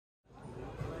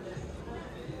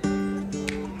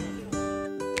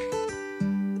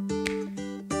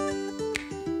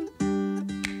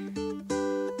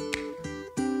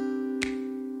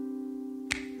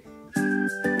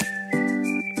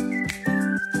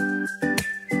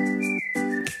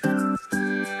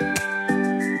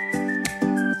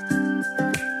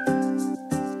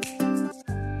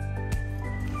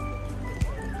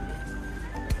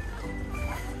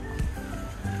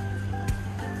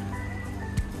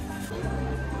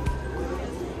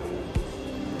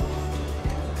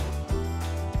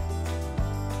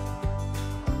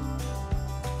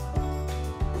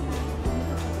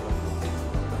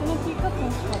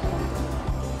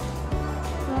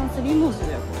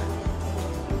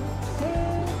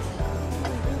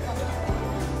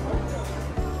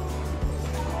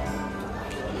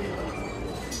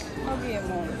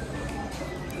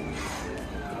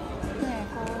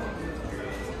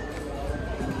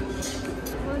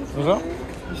Bonjour.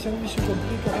 Les sandwichs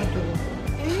compris 40 euros.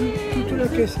 Toute la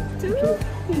caisse. Tout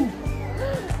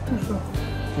ça.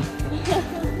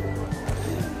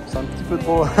 C'est un petit peu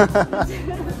trop.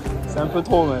 C'est un peu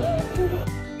trop même.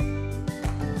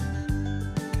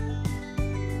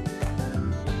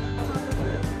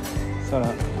 Ça là.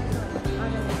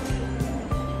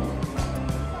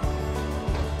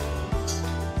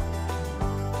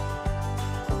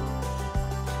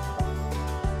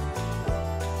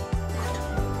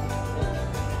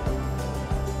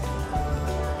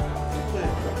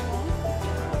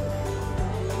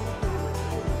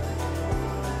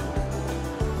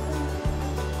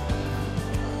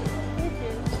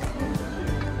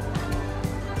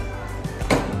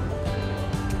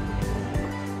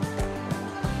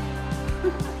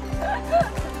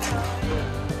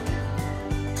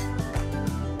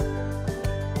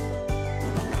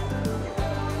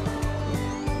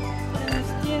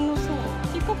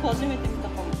初めて見た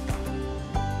かも。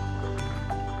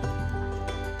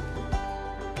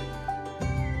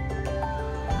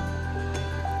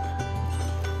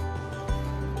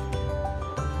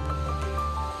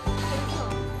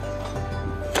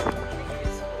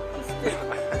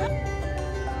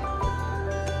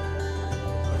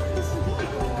すごい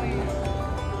可愛い。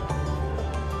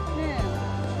ねえ、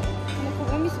この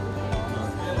鏡すごくない？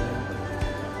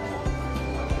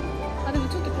あ、でも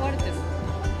ちょっと壊れてる。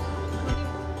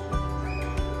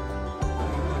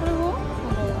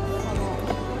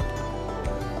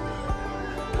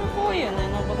いいよ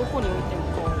ね、なんかどこに置いても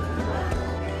可愛い。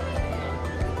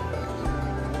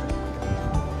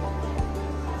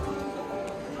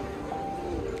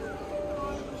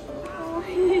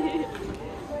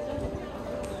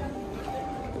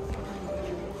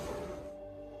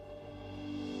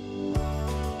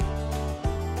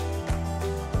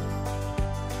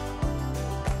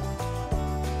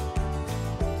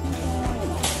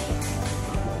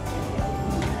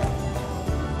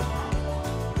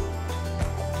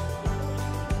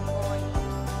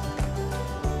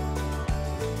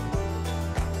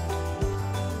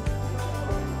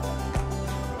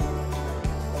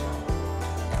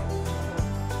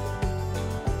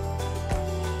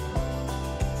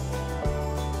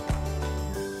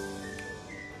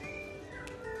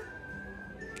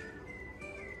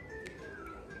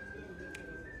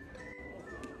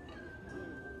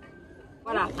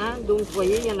Voilà, hein, donc vous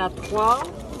voyez, il y en a 3,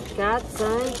 4, 5,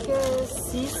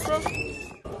 6.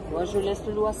 Moi, je laisse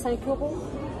le lot à 5 euros.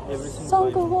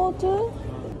 5 euros tout?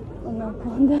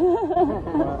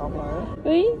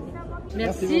 Oui.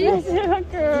 Merci.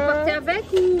 Vous partez avec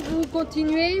ou vous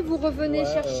continuez, vous revenez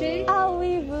chercher? Ah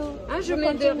oui, vous. Hein, je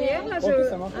mets derrière, là,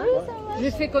 je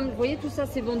fais comme, vous voyez, tout ça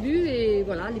c'est vendu et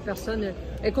voilà, les personnes,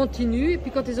 elles continuent et puis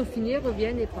quand elles ont fini, elles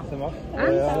reviennent et partent. Ça marche.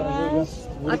 Hein?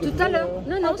 À tout à l'heure.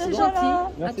 Non, non, c'est gentil.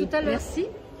 À tout à l'heure. Merci.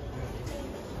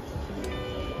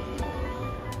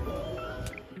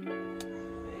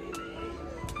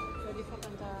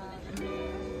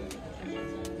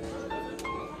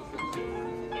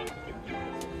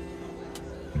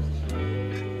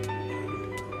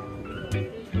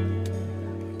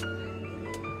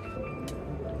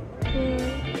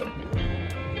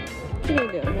綺麗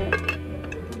だよね。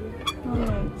何の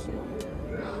やつ？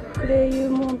クレイユ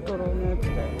モントローのやつだ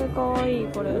よ。これかわいい。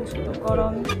これちょっと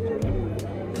柄見せて。こ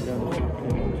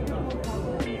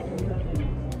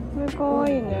れかわ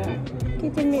いいね。聞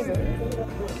いてみる？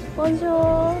ボンジョー。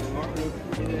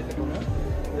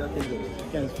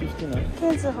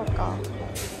15 haka.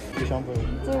 Tu veux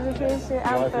que je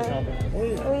un peu?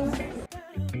 Oui.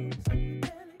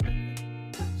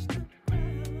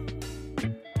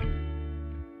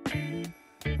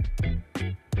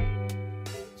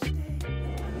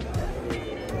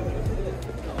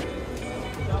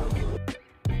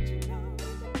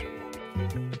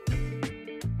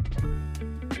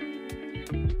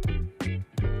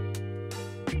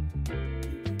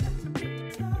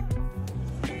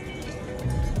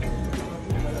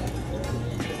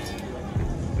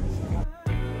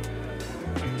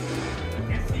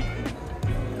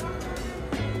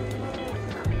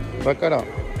 Bacala.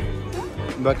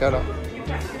 Bacala.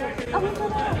 あ、本当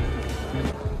だ。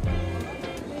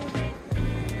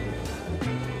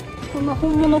こんな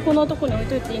本物こんなとこに置い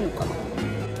といていいのかな。こ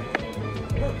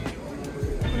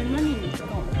れ何に使う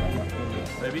の？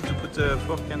 Vite, tu put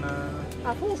fork and.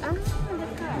 Ah, d'accord.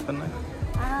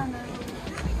 Ah,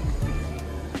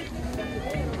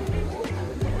 non.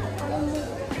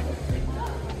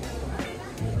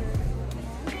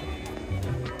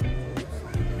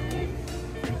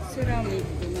 Céramique,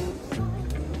 non.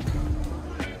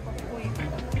 Oui,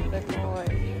 d'accord, ouais.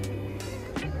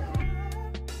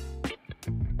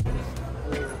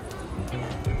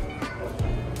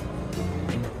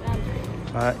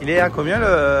 Il est à combien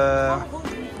le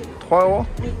 3 euros?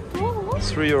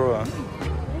 3 euros.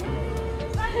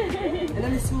 Elle a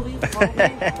les sourires,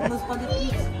 on n'ose pas des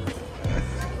plus.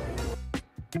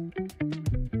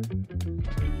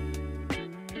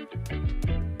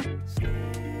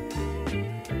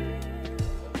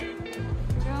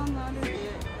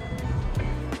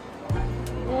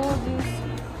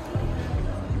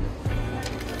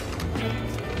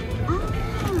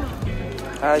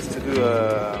 あ、c'est to do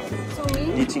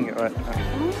knitting, ouais.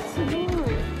 す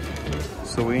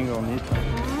ごい。 Sewing or knit.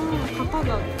 型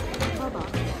だ。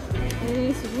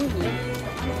すごいね。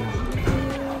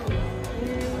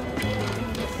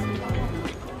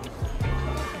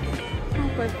なん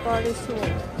かいっぱいありそう。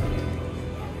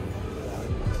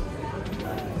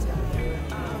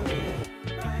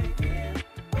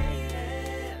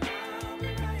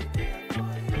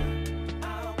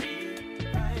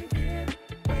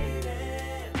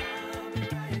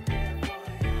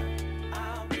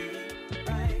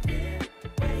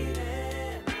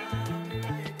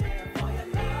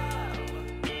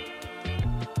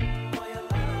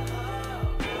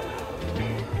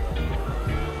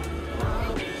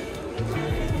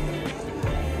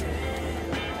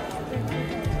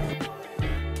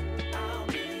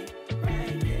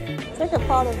Like a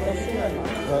part of the cinema.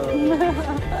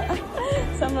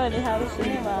 Somebody had a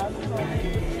cinema.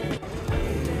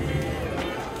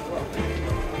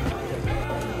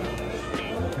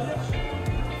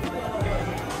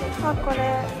 あ、これ。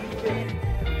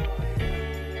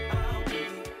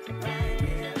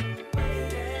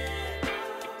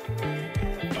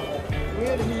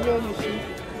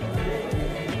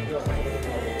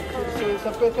Ça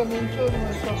peut être un minton ou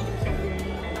un sac.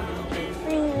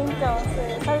 Oui, minton,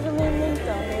 c'est salle de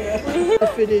minton. Elle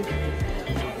fait des...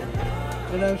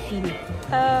 Elle a un fil.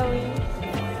 Ah oui.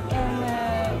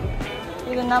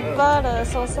 Il n'a pas de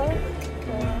sauce.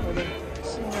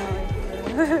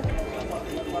 Sinon,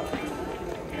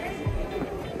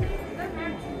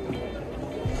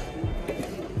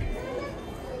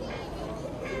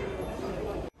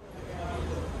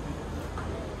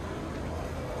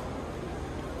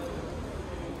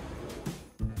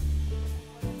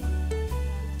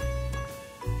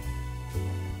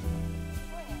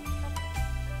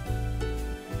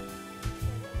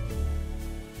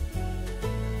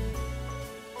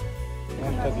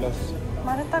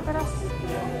 マルタグラス。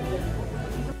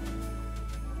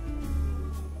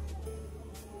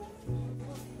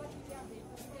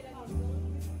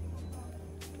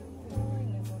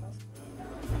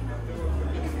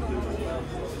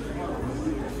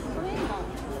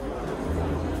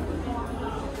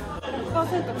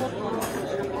100% コットン。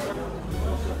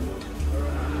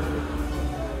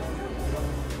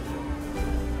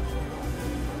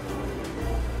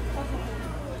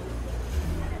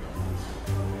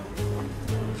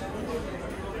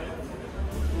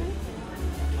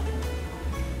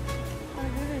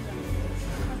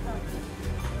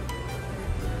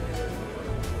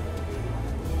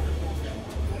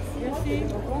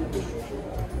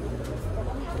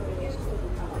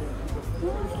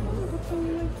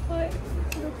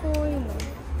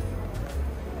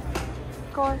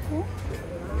かわいい。こ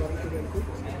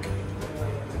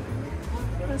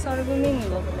れサルグミンヌ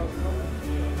だって。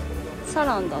サ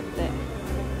ランだって。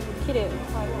綺麗。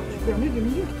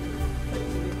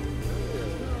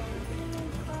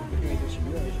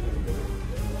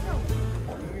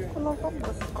このボッ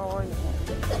クスかわいいね。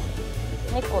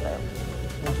猫だよ。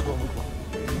これ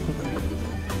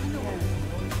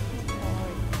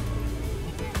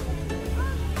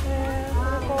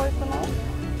かわいくない？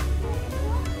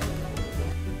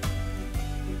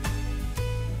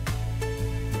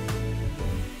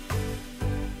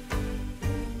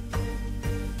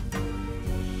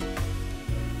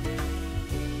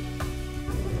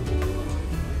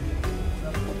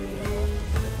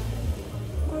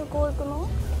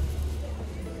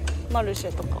マルシ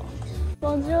ェとか。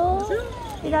Bonjour.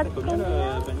 Il a combien?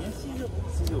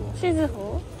 6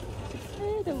 euros.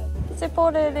 C'est pour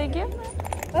les légumes?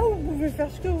 Ah, vous pouvez faire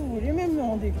ce que vous voulez, même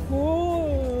en déco.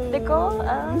 Déco?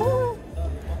 Ah.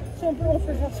 Si on peut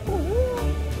faire ce qu'on veut.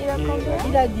 Il a combien?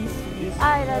 Il a 10.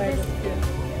 Ah, il a 10.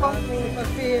 C'est pas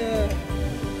fait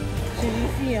chez les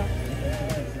filles. Hein.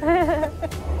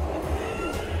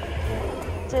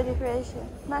 Jelly creation.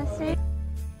 Merci.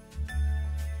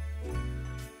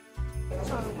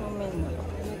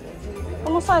 こ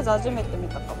のサイズ初めて見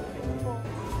たかも。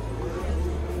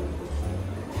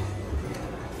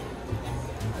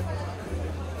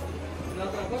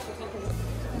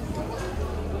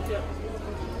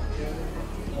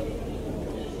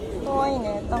かわいい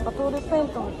ね。なんかトールペイン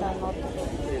トみたいになってる。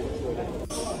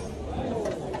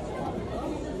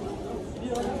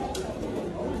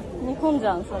もんじ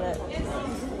ゃんそれ。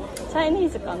チャイニー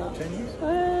ズかな。面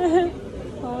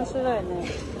白いね。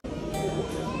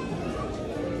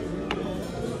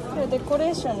デコレ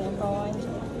ーションね、かわいいんじ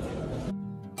ゃない。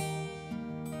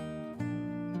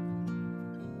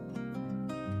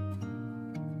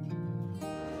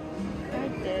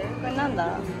見て、これなん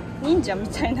だ、忍者み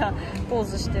たいなポー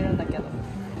ズしてるんだけど。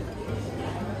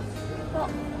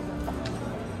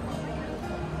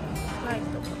ライト、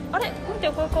あれ見て、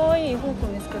これかわいいフォーク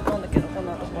見つけたんだけど、こん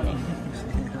なとこに。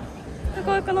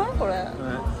かわいくないこれ。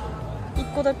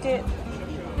1個だけ。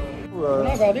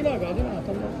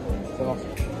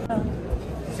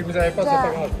Si vous n'avez pas, c'est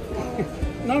pas grave.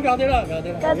 Non, gardez-la,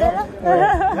 gardez-la. Gardez-la.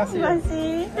 Merci.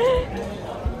 Merci.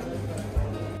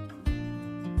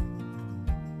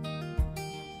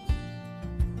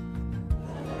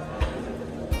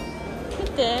 見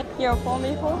て、Your phone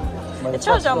before. チ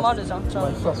ャージャーもあるじゃん。チャ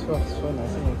ージャー。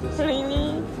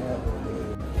Really?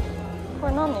 こ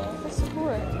れ何？すご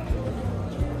い。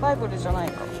バイブルじゃない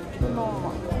か。ノーマ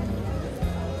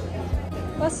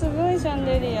ン。わ、すごいシャン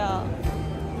デリア。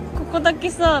ここだけ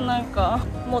さ、なんか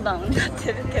モダンになっ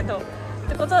てるけど、っ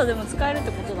てことはでも使えるっ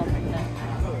てことだもんね。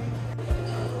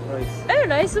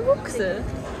ライスボックス？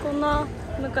こんな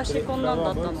昔こんなん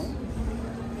だったの？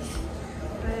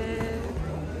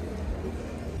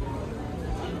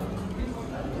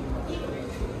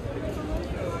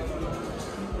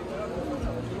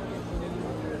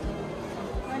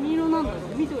何色なんだろう？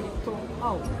緑と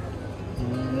青。塗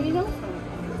り直したの？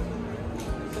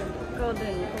ガー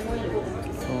デンにかわいいよ。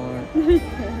す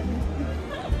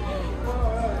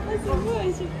ごい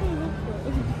しっかりなって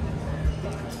る。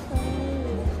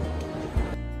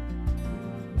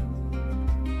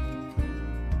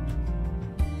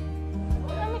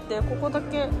見て、ここだ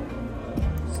け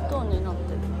ストーンになっ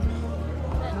てる。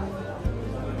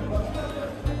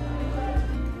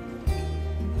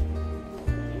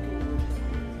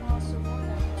すごいね。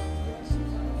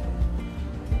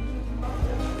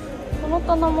この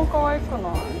棚も可愛くない？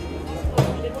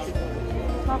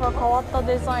なんか変わった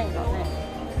デザインだね。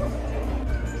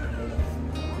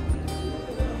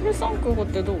これ3個っ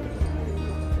てどう？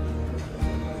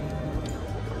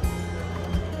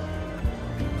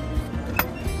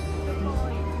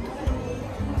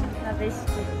鍋敷き。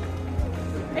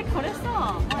これ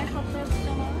さ、前買ったやつじ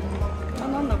ゃない？あ、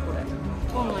なんだこれ。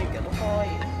わかんないけど、かわい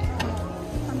い。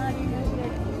離れる。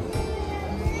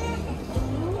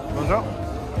Bonjour.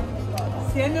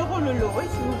 C'est 1 euro le lot, si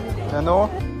vous voulez. 1 euro.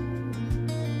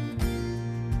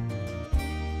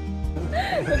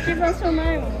 置き場所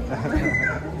ないもん。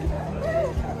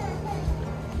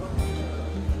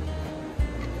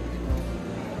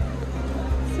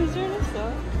スジュルさ、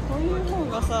こういう方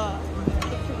がさ、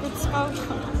結局使うか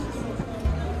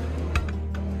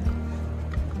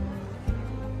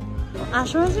ら。あ、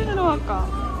生汁の輪か。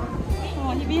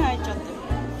もうひび入っちゃってる。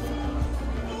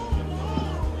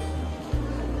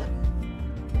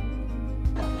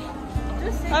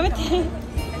あ、見て。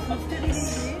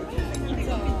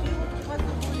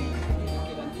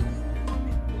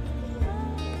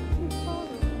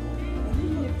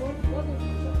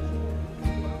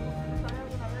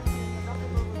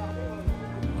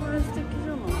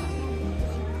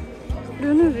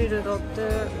ルヌビルだって。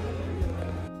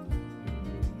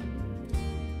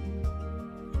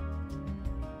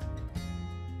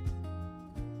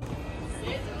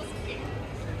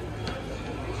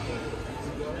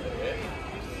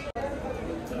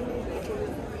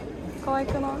可愛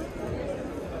くない？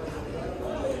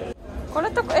こ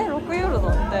れとか6ユーロだ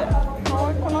って。可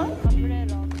愛くない？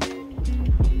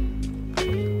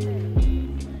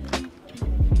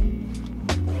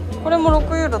これも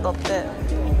6ユーロだって。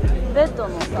ベッド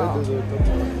のさ、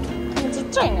ちっ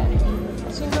ちゃいね。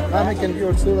シングルベッ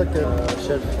ド。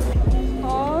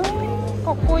あー、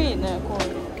かっこいいね、こうい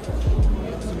うの。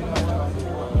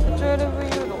12ユ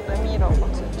ーロでミラーが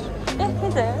ついてる。見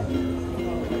て。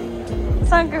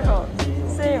サンクフォー、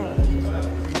セーム。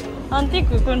アンティー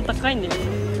クこれ高いんだよ。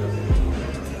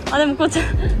あ、でもこっちち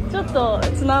ょっと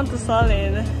it's not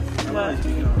solid, but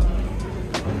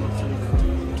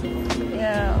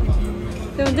yeah.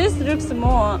 でも this looks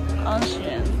more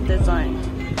ancient design.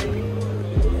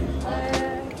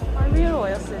 5ユーロは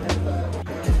安いね。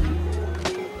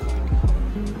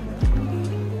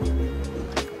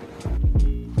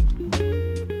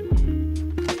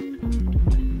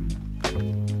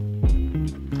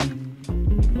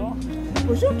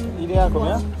Il est à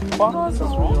combien? 3? Ça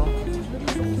suit.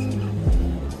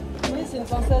 Oui, c'est une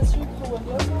pince à sucre ou un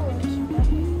gâteau.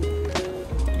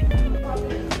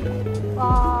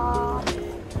 わー、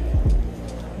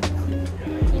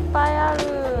いっぱいある。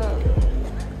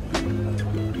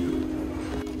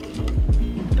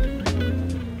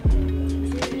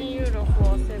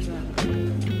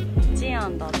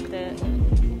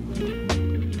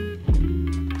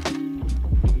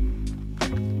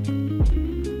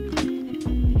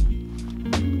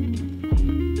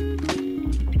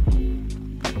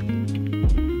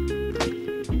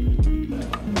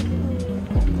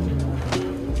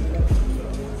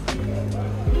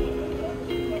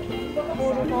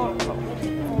ールがあるか。かわ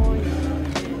いい。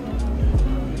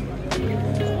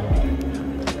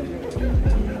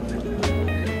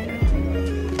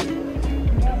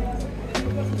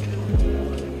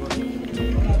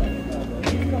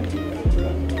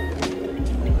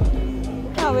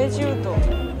あ、ウェジウッド。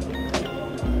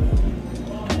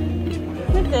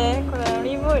見て、これオ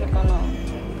リーブオイルかな。か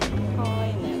わ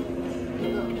いいね。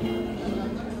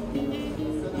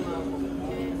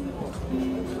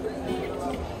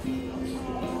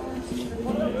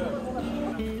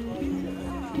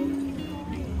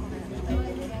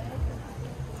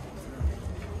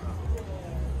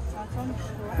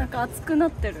なんか熱くな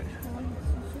ってる。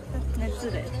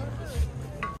熱で。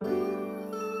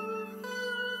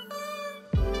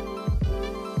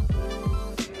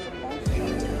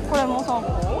これも3個。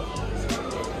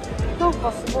なん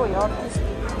かすごいアーティスティッ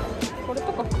ク。これ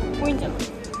とかかっこいいんじゃない？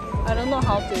 I don't know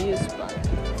how to use but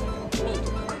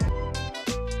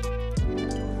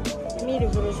ミル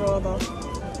ブルジョワだ。こ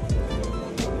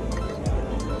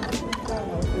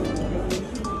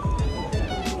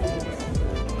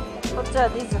っちは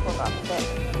ディズコがあって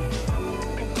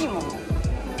大きいものか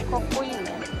っこいいね。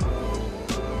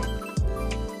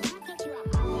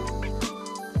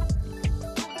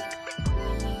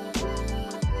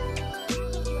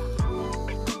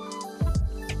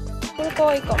これか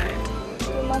わいいかも。ト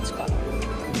ゥーマッチかな。トゥ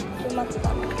ーマッチだ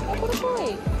な。あ、これかわ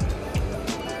いい。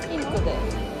ピンクで。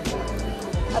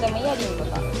あ、でもイヤリング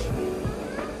だ。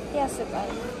ピアスがいい。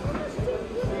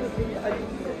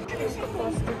これ素敵。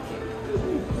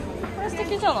これ素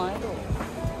敵じゃない？どう？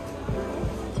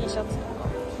 T シャツとか。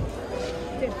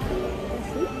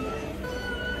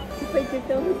Tu pas été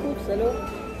faire des courses alors?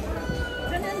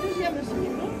 J'en ai un deuxième aussi.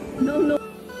 Non, non.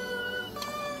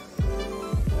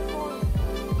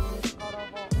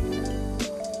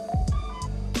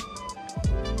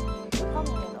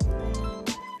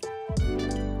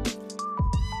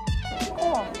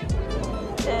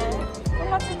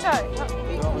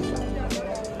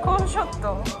 コーンショッ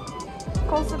ト、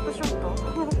コーンスープショット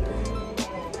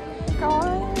かわい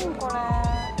い。これ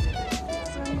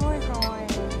すごいかわいい。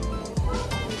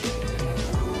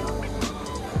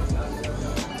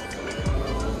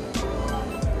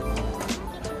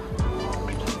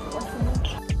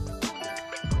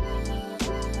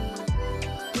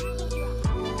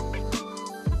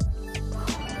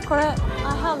これ I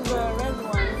have the red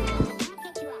one。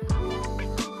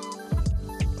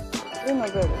 今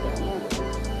ベルだよね。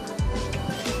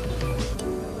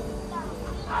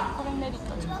これメリット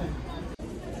じゃん。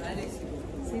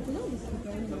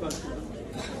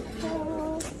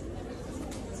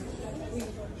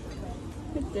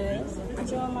見て、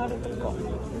ジャーナルとか。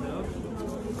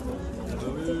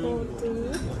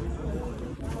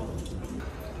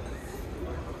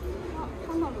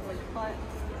カナルがいっぱい。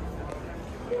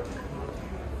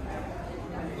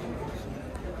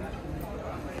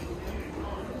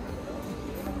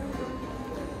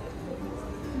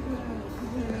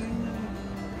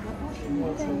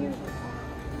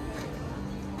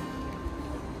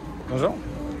Bonjour.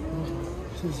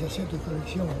 C'est des assiettes de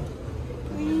collection.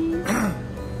 Oui.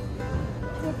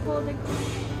 C'est pour des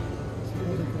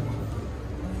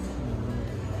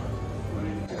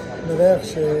Le vert,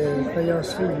 c'est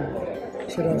faïencerie.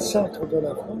 C'est dans le centre de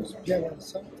la France, bien dans le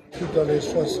centre. Tout dans les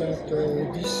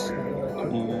 70.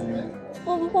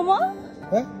 Pour moi?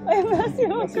 Hein? Merci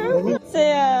beaucoup.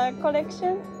 C'est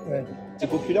collection. Ouais. C'est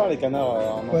populaire les canards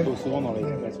en Ouais. manteau, souvent dans les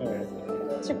collections. Ouais.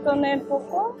 Tu connais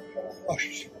pourquoi? Ah, je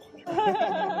sais pas.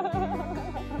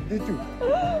 Du tout.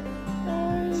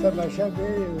 Ça m'a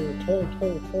jamais trop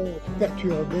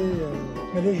perturbé.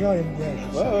 Mais les gens aiment bien.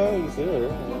 Je sais. Ouais, je sais. Ouais.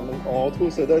 On retrouve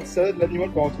ça doit être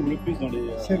l'animal qu'on retrouve le plus dans les.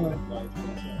 C'est vrai.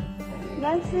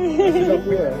 Merci. C'est la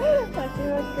couleur.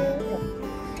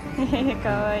 か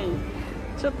わいい。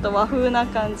ちょっと和風な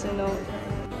感じの。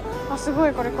あ、すご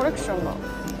い。これコレクションが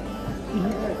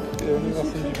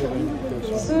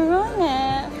すごい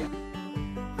ね。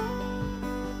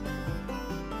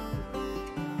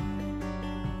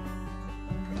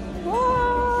わ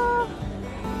ー、す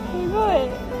ごい。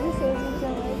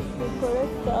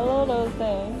collect a lot of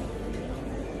things。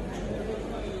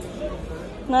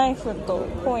ナイフと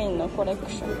コインのコレク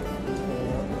ション。す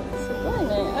ごい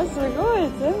ね。あ、すごい。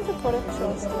全部コレクシ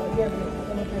ョンしてる。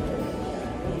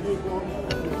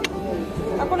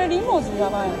あ、これリモジじゃ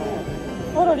ないの？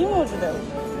あら、リモジだよ。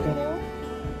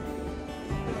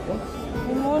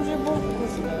リモジボック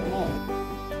スだよね。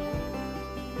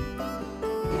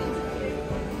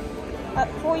あ、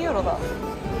4ユーロだ。4っ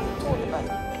て書い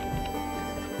てある。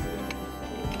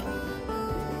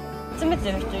集め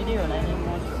てる人いるよね、リ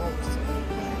モジボックス。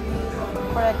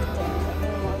コレクティング、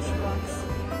リモジボックス。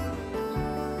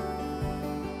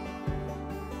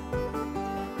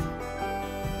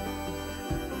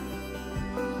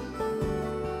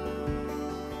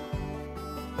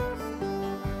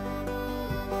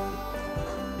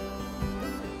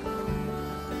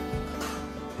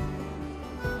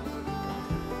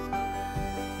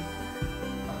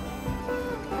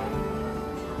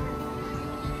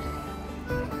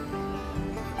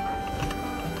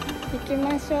き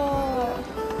ましょ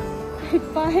う。いっ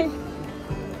ぱい。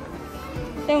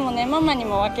でもね、ママに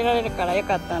も分けられるからよ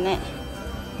かったね。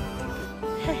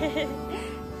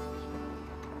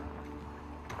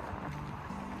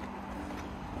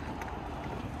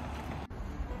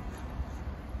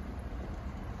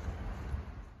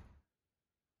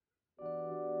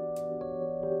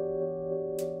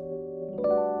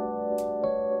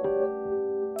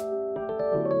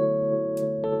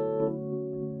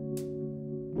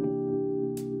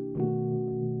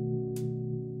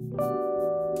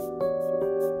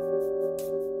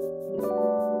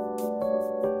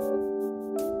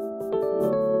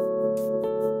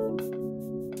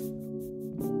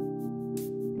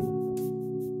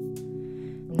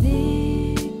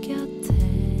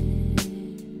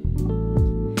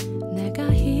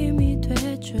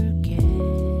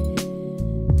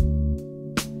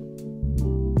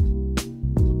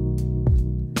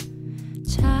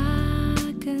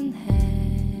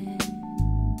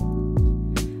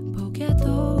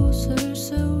웃을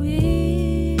수 있